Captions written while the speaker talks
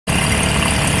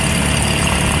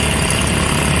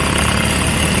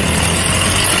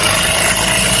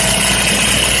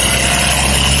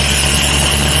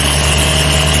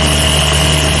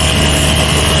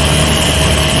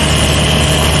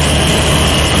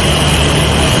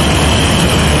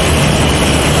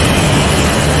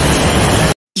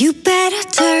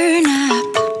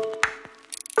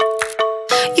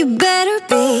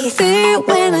fear it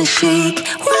when I shake.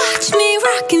 Watch me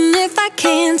rocking if I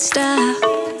can't stop.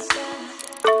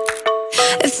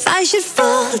 If I should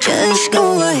fall, just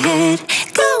go ahead.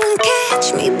 Go and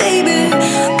catch me, baby.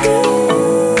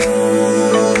 Ooh,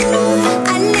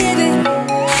 I live it.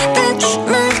 That's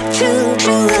my true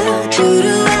love, true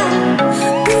to love.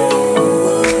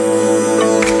 Ooh,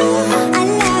 I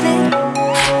love it.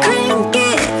 Crank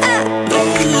it up,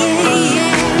 yeah, yeah,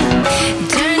 yeah.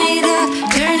 Turn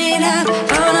it up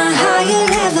on a higher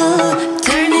level.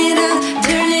 Turn it up,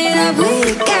 we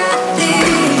got this.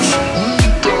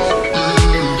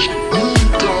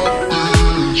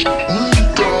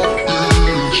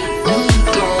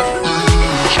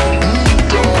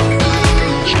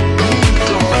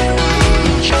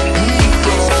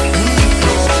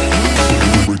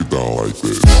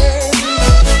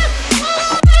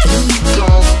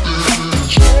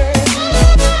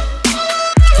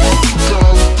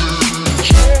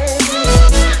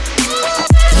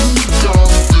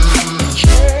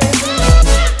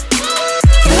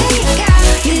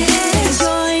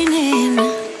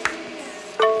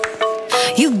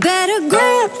 You better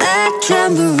grab that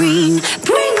tambourine.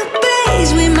 Bring the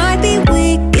bass, we might be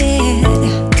wicked.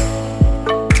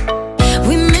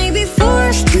 We may be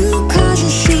forced to cause a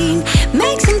scene.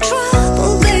 Make some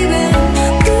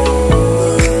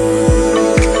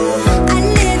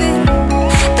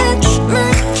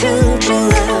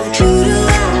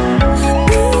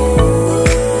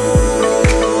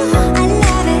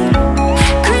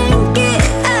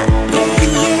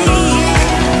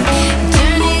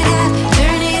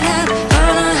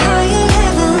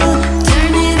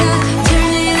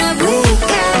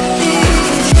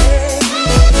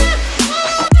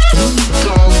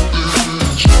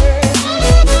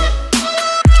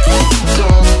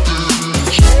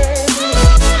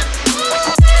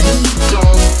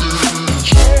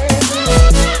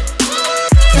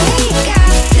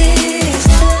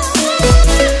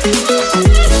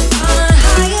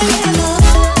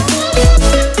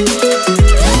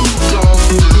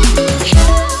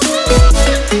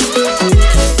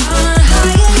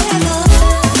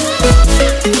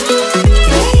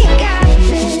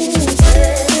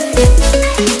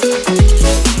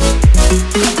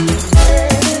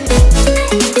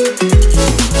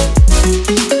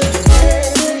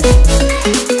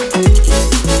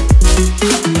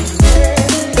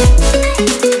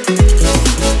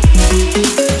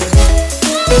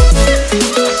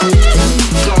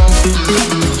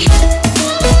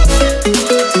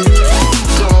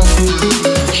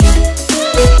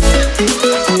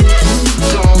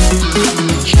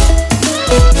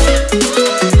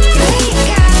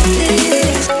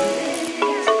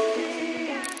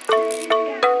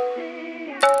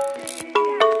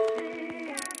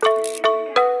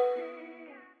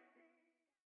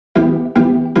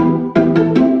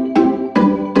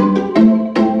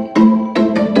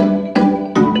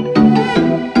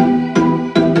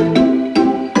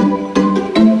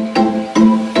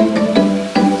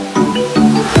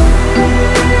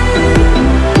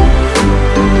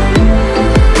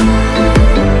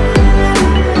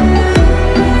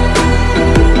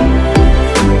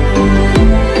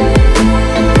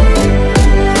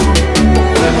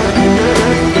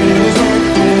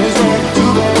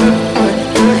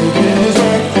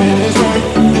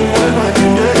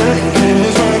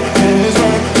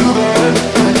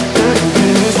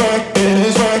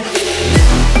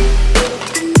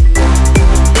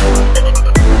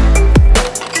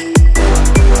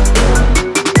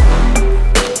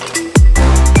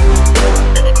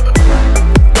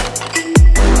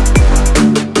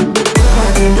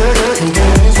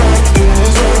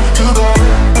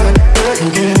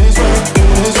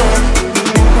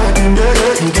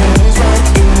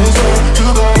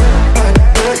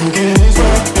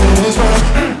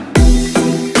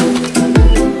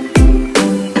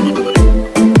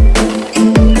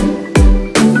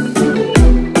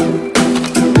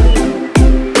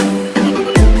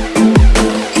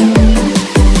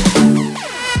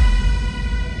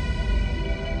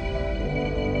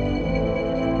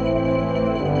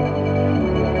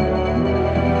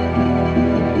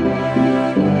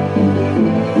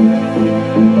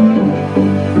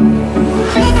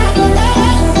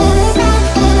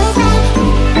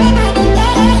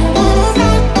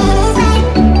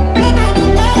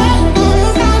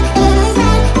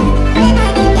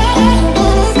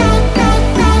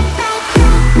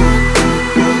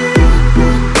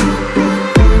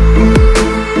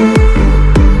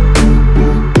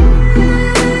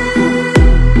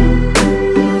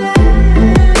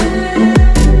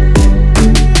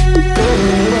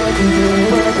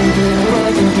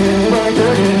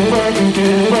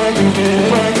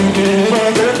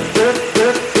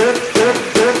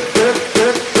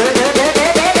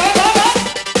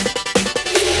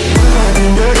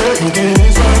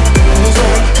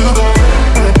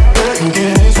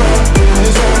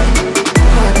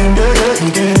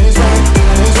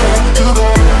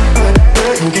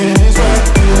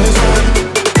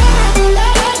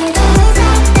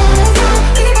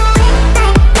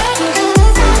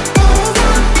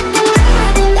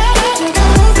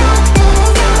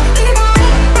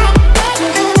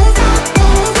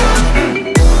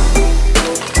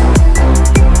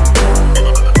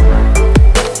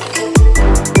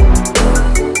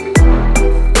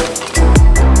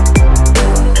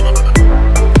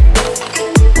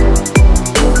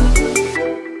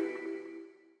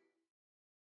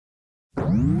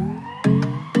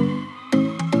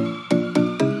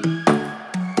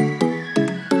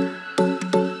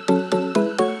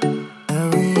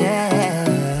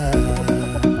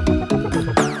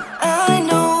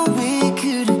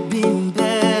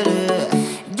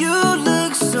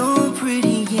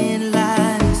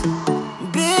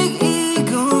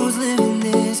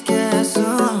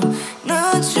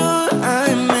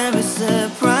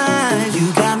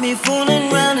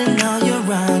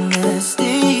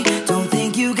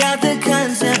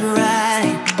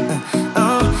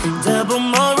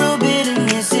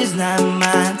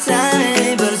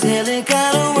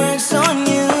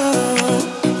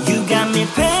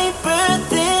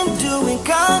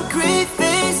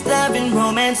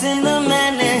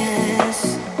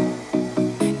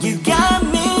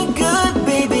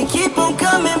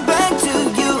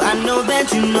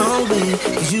that you know it,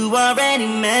 'cause you already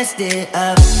messed it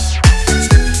up.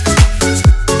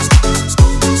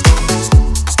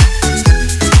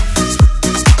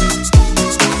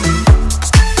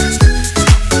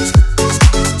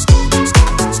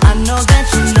 I know that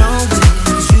you know it,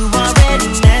 'cause you already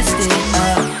messed it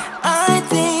up. I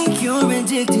think you're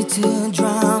addicted to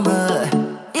drama.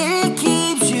 It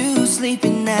keeps you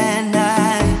sleeping at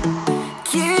night.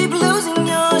 Keep losing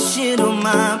your shit on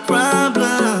my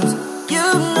problems. You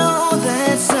know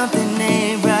that something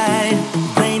ain't right.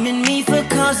 Blaming me for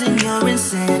causing your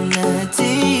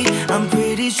insanity. I'm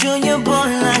pretty sure you're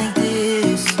born like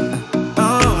this.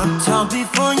 Talk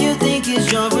before you think it's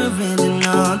your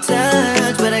original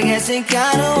touch, but I guess it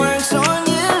kinda works on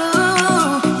you.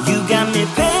 You got me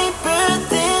paper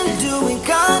thin, doing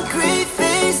concrete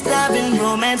face, diving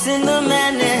romance in the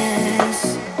madness.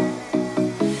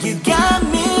 You got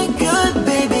me good,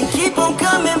 baby, keep on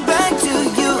coming back to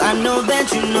you. I know that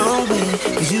you know it,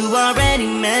 'cause you already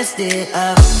messed it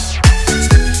up.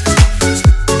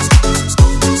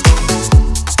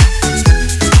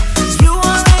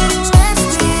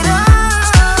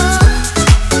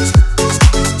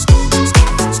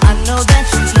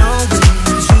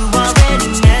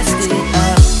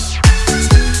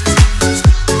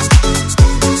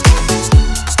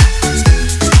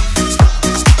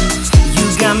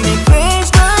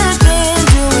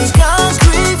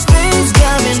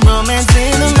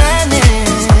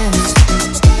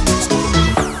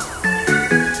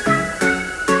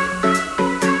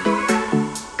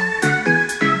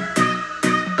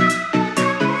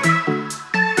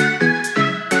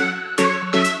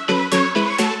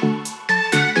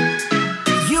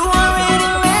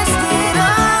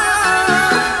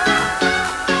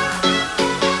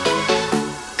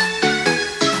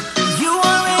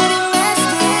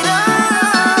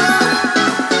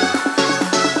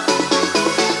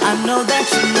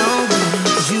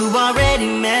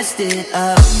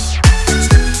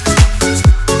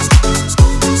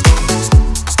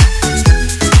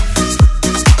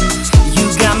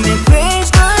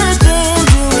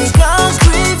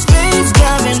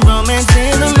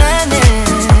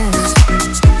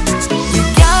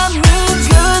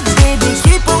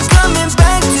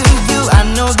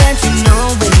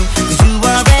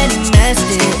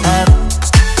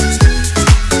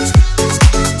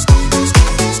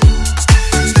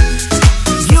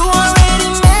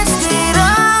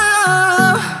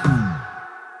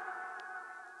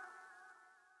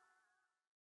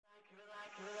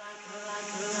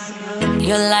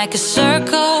 You're like a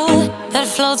circle that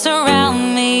floats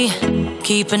around me,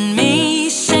 keeping me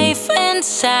safe and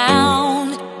sound.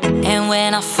 And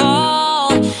when I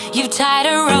fall, you tied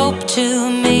a rope to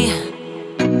me.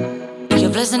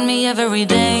 You're blessing me every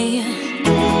day.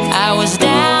 I was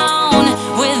down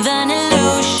with an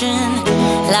illusion,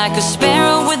 like a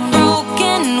sparrow with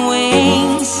broken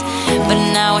wings. But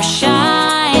now I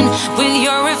shine with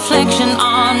your reflection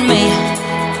on me.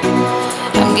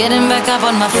 I'm getting back up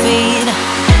on my feet.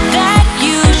 That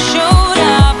you showed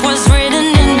up was written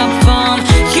in my palm.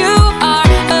 You are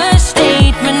a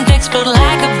statement, explode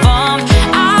like a bomb.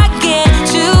 I get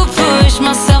to push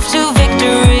myself to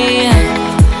victory.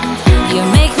 You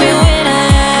make me winner.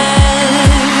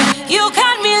 You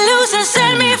cut me loose and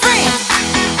set me free.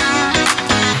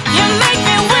 You make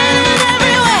me win in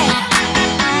every way.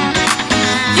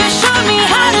 You showed me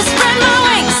how to spread my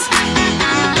wings.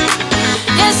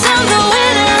 Yes, I'm the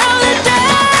winner of the day.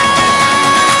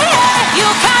 You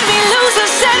cut me loose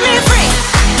and set me free.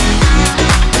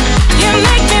 You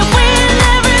make me win in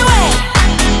every way.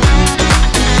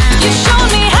 You showed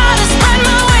me how to spread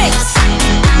my wings.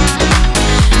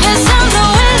 Yes, I'm the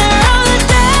winner of the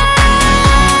day.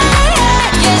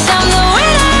 Yes, I'm the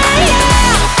winner,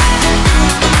 yeah.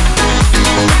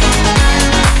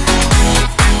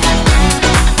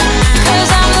 'Cause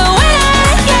I'm the winner,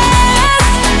 yes.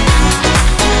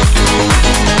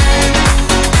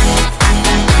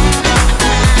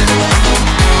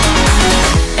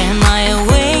 Am I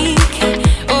awake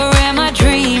or am I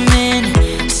dreaming?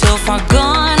 So far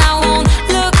gone, I won't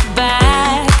look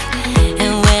back.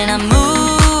 And when I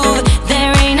move,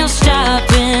 there ain't no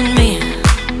stopping me.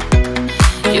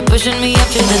 You're pushing me up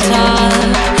to the top.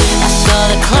 I saw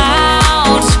the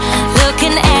clouds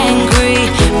looking angry,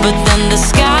 but then the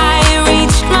sky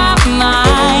reached my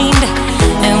mind.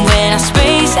 And when I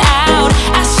space out,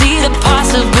 I see the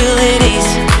possibilities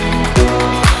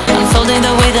unfolding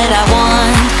the way that I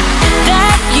want.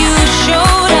 That you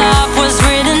showed up was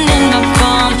written in my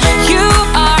palm. You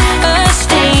are a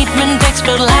statement,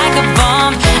 explode like a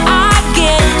bomb. I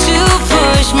get to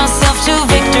push myself to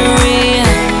victory.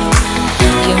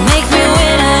 You make me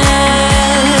winner.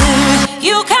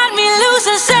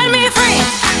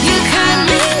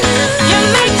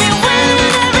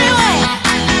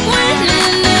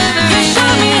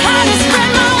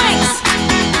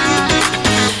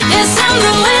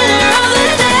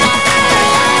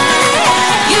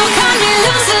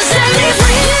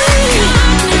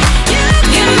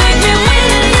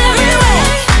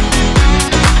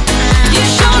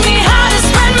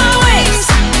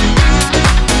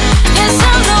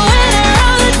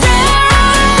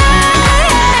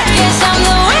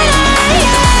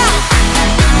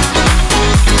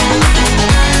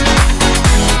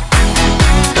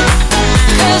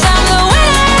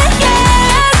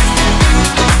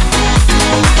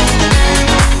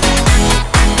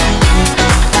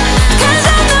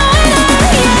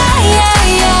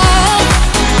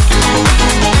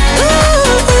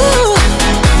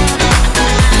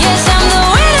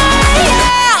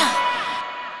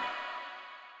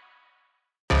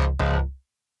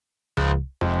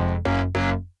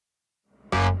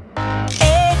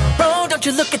 would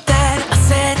you look at that? I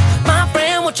said, my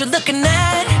friend, what you looking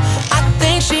at? I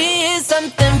think she is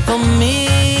something for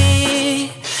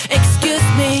me. Excuse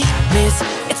me, miss,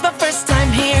 it's my first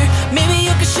time here. Maybe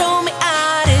you could show me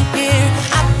out of here.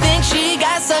 I think she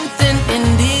got something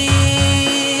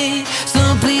indeed. So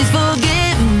please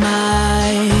forgive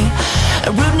my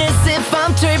rudeness if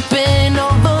I'm tripping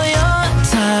over your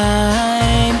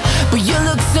time. But you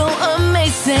look so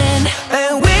amazing,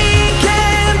 and we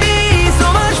can be so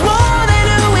much more than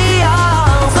who we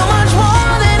are. So much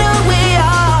more than who we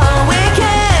are. We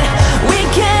can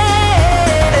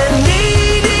and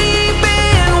knee deep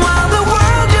in while the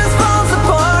world just falls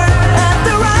apart at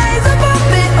the rise above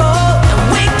it all. And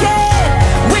we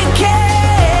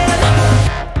can.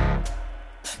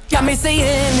 Got me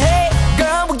saying, hey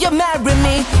girl, will you marry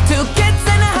me? 2 kids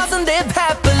in a house and live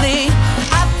happily.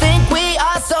 I think we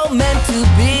are so meant to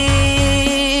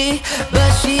be.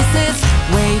 But she says,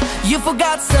 wait, you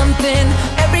forgot something.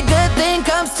 Every good thing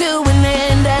comes to an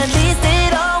end. At least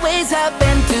it always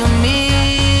happened to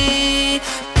me.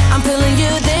 I'm telling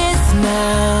you this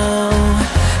now.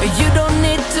 You don't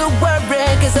need to worry,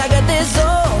 'cause I got this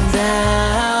all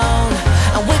down.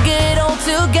 And we'll get on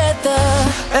together.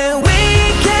 And we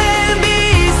can be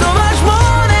so much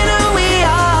more than who we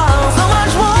are. So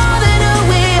much more than who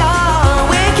we are.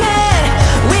 We can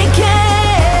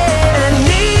and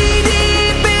knee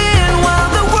deep in while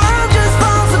the world just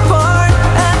falls apart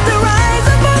at the rise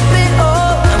above it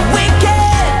all. And we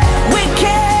can.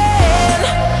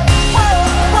 Whoa,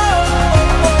 whoa,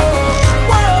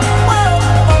 whoa, whoa,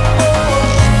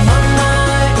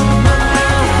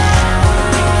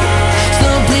 So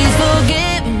please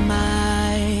forgive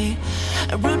my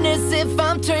rudeness if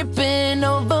I'm tripping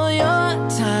over your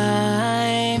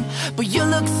time. But you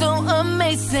look so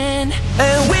amazing,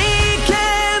 and we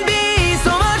can be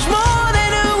so much more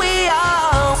than who we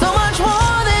are. So much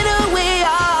more than who we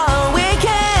are. We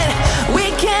can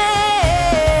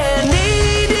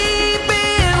knee deep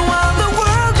in while the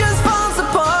world just falls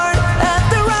apart at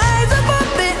the rise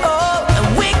above it all. And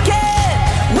we can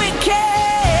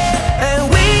and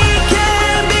we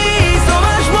can be so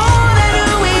much more than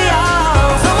who we are.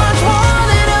 So much more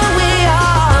than who we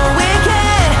are. We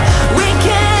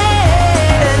can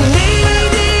and knee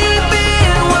deep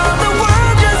in while the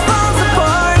world just falls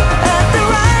apart at the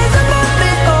rise above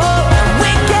it all. And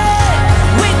we can.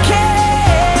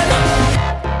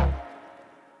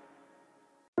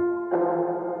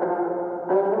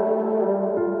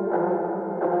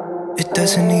 It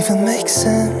doesn't even make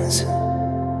sense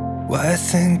why I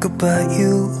think about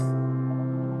you.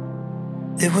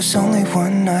 It was only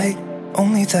one night,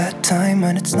 only that time,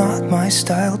 and it's not my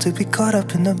style to be caught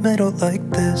up in the middle like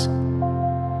this.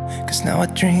 'Cause now I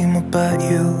dream about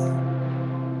you.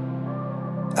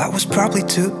 I was probably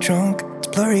too drunk, it's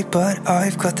blurry, but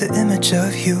I've got the image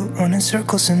of you running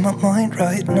circles in my mind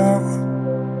right now.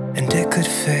 And it could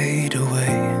fade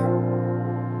away,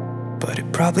 but it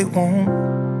probably won't,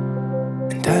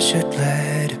 and I should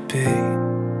let it be.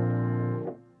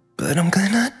 But I'm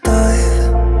gonna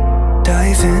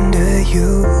dive into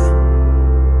you,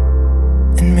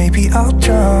 and maybe I'll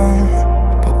drown,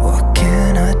 but what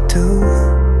can I do?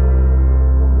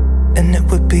 And it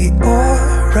would be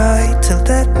alright to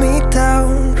let me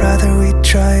down. Rather we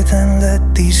try than let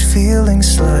these feelings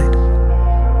slide.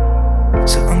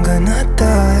 So I'm gonna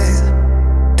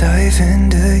dive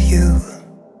into you.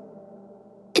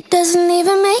 It doesn't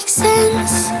even make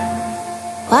sense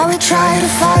why we try to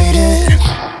fight it.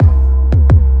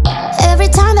 Every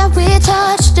time that we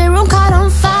touch, the room caught on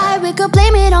fire. We could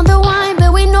blame it on the wine,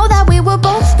 but we know that we would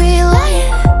both be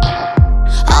lying.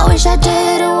 I wish I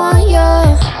didn't want you.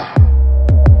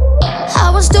 I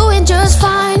was doing just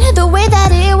fine, the way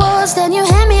that it was. Then you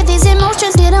hand me these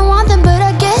emotions, didn't want them, but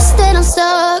I guess that I'm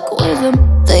stuck with them.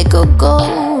 They could go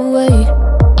away,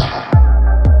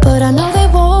 but I know they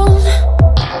won't,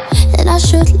 and I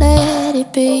should let it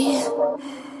be.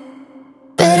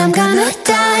 But I'm gonna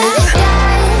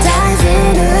dive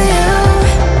into you,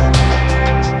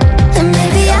 and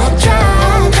maybe I'll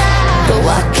drown, but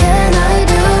what can I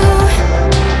do?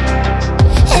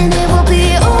 And it will be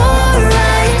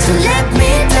alright to let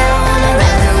me down. I'd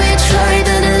rather we try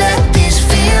than let these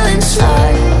feelings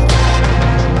slide.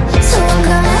 So I'm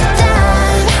gonna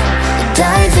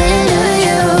dive into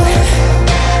you,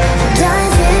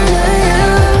 dive into you,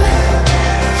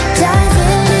 dive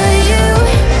into you,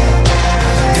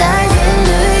 dive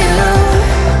into you,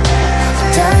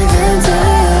 dive into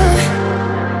you.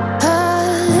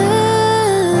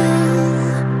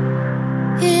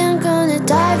 Yeah, I'm gonna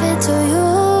dive into you.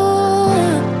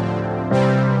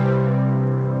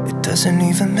 It doesn't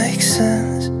even make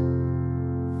sense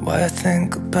why I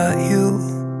think about you.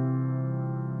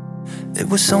 It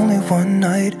was only one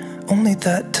night, only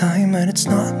that time, and it's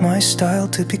not my style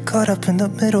to be caught up in the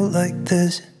middle like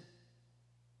this.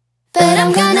 But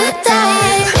I'm gonna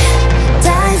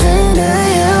dive into